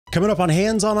Coming up on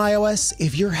Hands on iOS,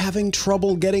 if you're having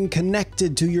trouble getting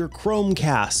connected to your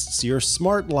Chromecasts, your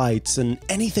smart lights, and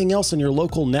anything else on your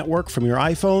local network from your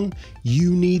iPhone,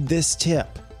 you need this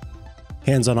tip.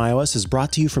 Hands on iOS is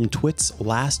brought to you from TWiT's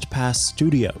LastPass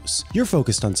Studios. You're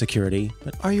focused on security,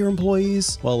 but are your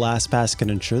employees? Well, LastPass can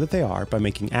ensure that they are by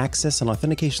making access and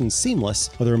authentication seamless,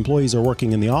 whether employees are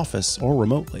working in the office or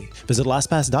remotely. Visit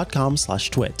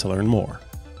lastpass.com/twit to learn more.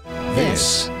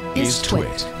 This is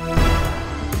TWiT.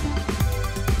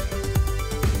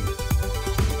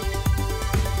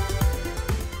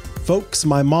 Folks,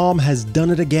 my mom has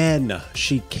done it again.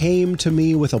 She came to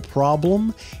me with a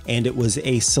problem, and it was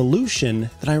a solution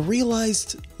that I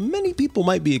realized many people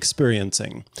might be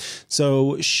experiencing.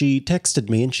 So she texted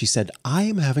me and she said, I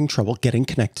am having trouble getting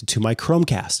connected to my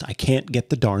Chromecast. I can't get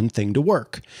the darn thing to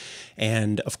work.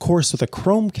 And of course, with a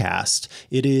Chromecast,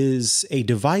 it is a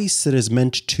device that is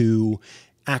meant to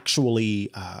actually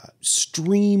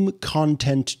stream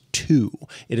content to.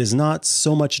 It is not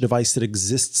so much a device that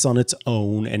exists on its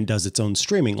own and does its own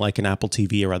streaming like an Apple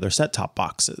TV or other set-top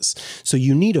boxes. So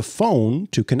you need a phone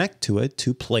to connect to it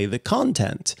to play the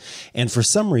content. And for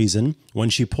some reason,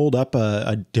 when she pulled up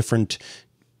a different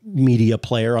media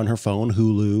player on her phone,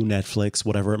 Hulu, Netflix,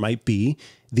 whatever it might be,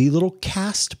 the little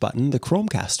cast button, the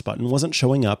Chromecast button, wasn't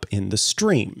showing up in the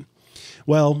stream.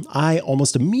 Well, I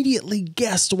almost immediately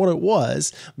guessed what it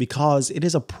was because it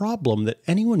is a problem that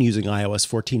anyone using iOS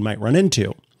 14 might run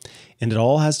into. And it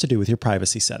all has to do with your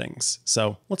privacy settings.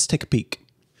 So let's take a peek.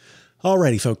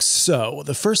 Alrighty, folks. So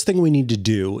the first thing we need to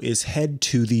do is head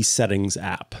to the Settings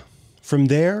app. From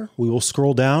there, we will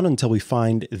scroll down until we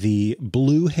find the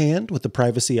blue hand with the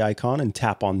privacy icon and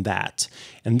tap on that.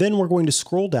 And then we're going to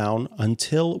scroll down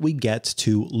until we get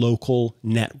to Local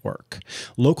Network.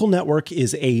 Local Network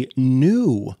is a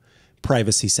new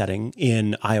privacy setting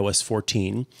in iOS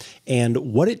 14. And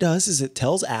what it does is it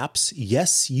tells apps,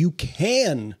 yes, you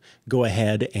can go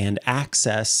ahead and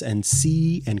access and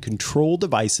see and control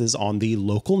devices on the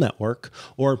local network,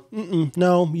 or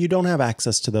no, you don't have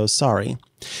access to those, sorry.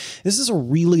 This is a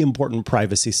really important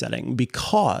privacy setting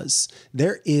because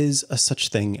there is a such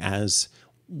thing as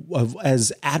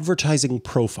advertising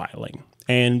profiling.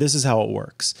 And this is how it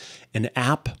works. An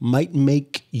app might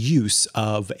make use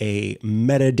of a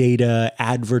metadata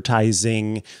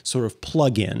advertising sort of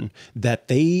plugin that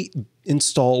they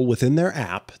install within their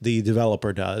app, the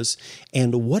developer does.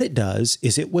 And what it does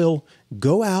is it will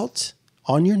go out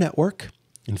on your network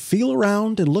and feel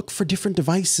around and look for different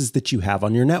devices that you have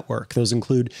on your network. Those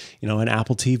include, an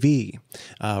Apple TV,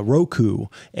 Roku,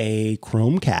 a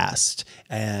Chromecast,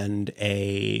 and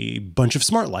a bunch of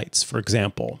smart lights, for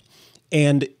example.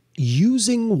 And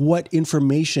using what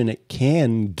information it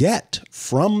can get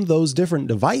from those different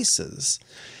devices,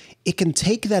 it can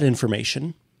take that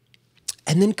information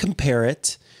and then compare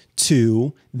it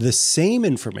to the same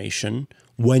information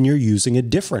when you're using a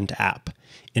different app.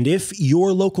 And if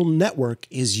your local network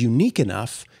is unique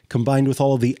enough, combined with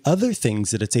all of the other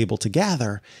things that it's able to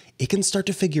gather, it can start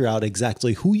to figure out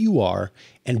exactly who you are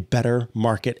and better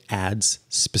market ads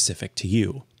specific to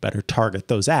you, better target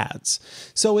those ads.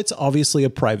 So it's obviously a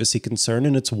privacy concern,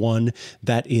 and it's one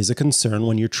that is a concern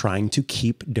when you're trying to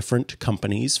keep different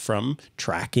companies from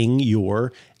tracking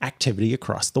your activity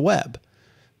across the web.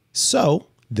 So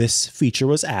this feature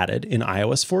was added in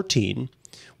iOS 14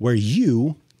 where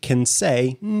you can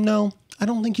say, no, I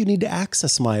don't think you need to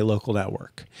access my local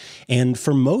network. And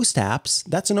for most apps,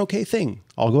 that's an okay thing.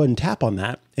 I'll go ahead and tap on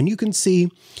that. And you can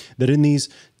see that in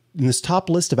this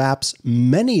top list of apps,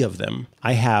 many of them,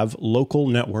 I have local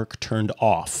network turned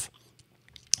off.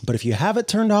 But if you have it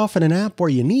turned off in an app where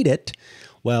you need it,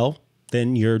 well,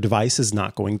 then your device is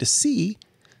not going to see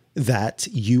that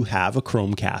you have a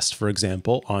Chromecast, for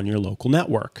example, on your local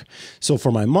network. So for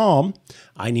my mom,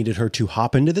 I needed her to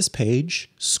hop into this page,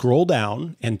 scroll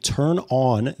down, and turn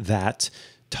on that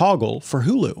toggle for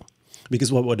Hulu.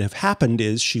 Because what would have happened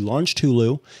is she launched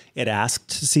Hulu, it asked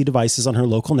to see devices on her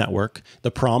local network,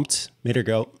 the prompt made her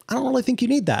go, I don't really think you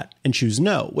need that, and choose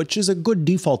no, which is a good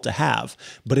default to have.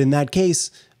 But in that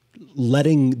case,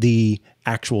 letting the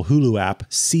actual Hulu app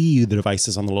see the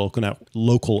devices on the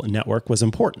local network was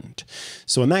important.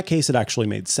 So in that case, it actually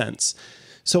made sense.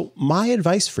 So my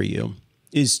advice for you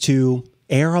is to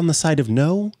err on the side of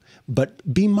no,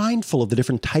 but be mindful of the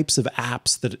different types of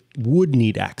apps that would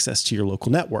need access to your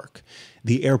local network.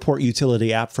 The Airport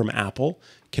Utility app from Apple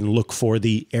can look for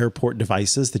the airport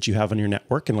devices that you have on your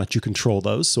network and let you control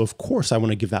those. So of course, I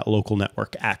want to give that local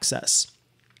network access.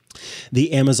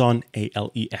 The Amazon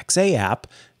Alexa app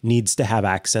needs to have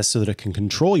access so that it can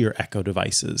control your Echo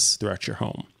devices throughout your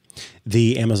home.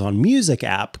 The Amazon Music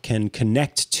app can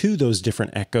connect to those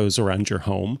different Echoes around your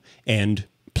home and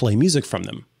play music from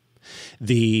them.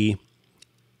 The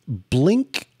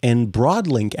Blink and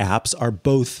Broadlink apps are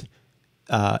both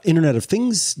Internet of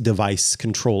Things device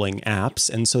controlling apps,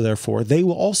 and so therefore they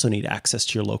will also need access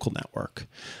to your local network.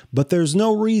 But there's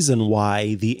no reason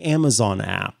why the Amazon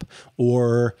app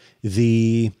or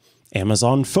the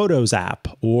Amazon Photos app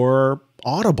or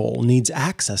Audible needs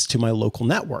access to my local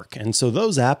network, and so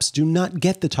those apps do not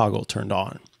get the toggle turned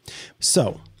on.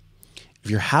 So if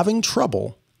you're having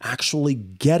trouble actually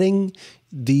getting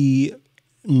the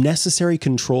necessary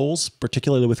controls,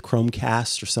 particularly with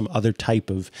Chromecast or some other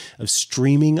type of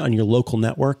streaming on your local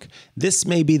network, this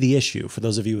may be the issue for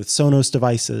those of you with Sonos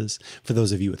devices, for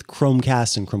those of you with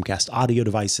Chromecast and Chromecast audio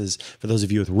devices, for those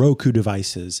of you with Roku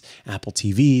devices, Apple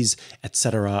TVs,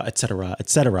 etc., etc.,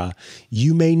 etc.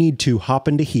 You may need to hop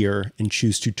into here and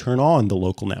choose to turn on the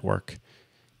local network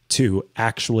to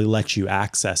actually let you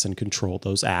access and control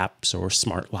those apps or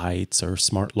smart lights or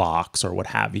smart locks or what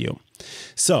have you.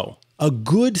 So, a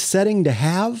good setting to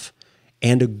have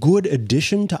and a good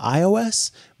addition to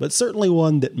iOS, but certainly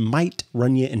one that might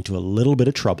run you into a little bit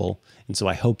of trouble. And so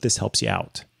I hope this helps you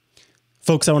out.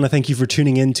 Folks, I want to thank you for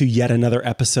tuning in to yet another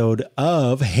episode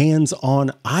of Hands on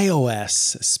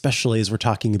iOS, especially as we're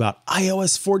talking about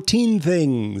iOS 14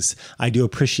 things. I do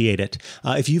appreciate it.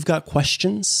 If you've got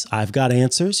questions, I've got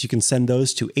answers. You can send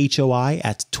those to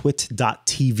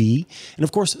hoi@twit.tv. And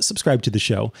of course, subscribe to the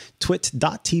show,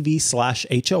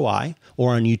 twit.tv/hoi,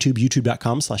 or on YouTube,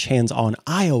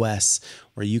 youtube.com/handsoniOS,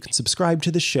 where you can subscribe to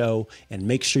the show and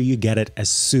make sure you get it as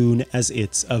soon as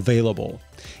it's available.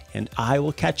 And I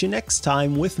will catch you next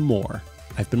time with more.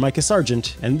 I've been Mikah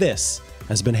Sargent, and this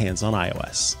has been Hands on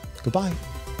iOS. Goodbye.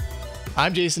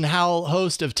 I'm Jason Howell,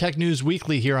 host of Tech News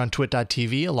Weekly here on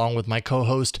twit.tv, along with my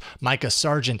co-host Mikah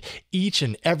Sargent. Each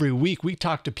and every week, we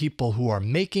talk to people who are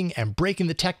making and breaking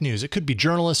the tech news. It could be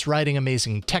journalists writing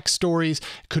amazing tech stories.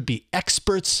 It could be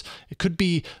experts. It could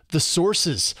be the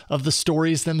sources of the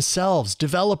stories themselves,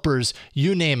 developers,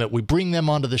 you name it. We bring them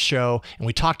onto the show, and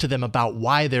we talk to them about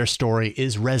why their story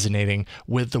is resonating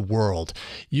with the world.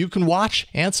 You can watch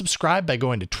and subscribe by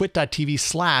going to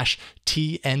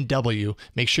twit.tv/TNW.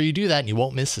 Make sure you do that and you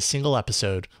won't miss a single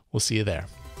episode. We'll see you there.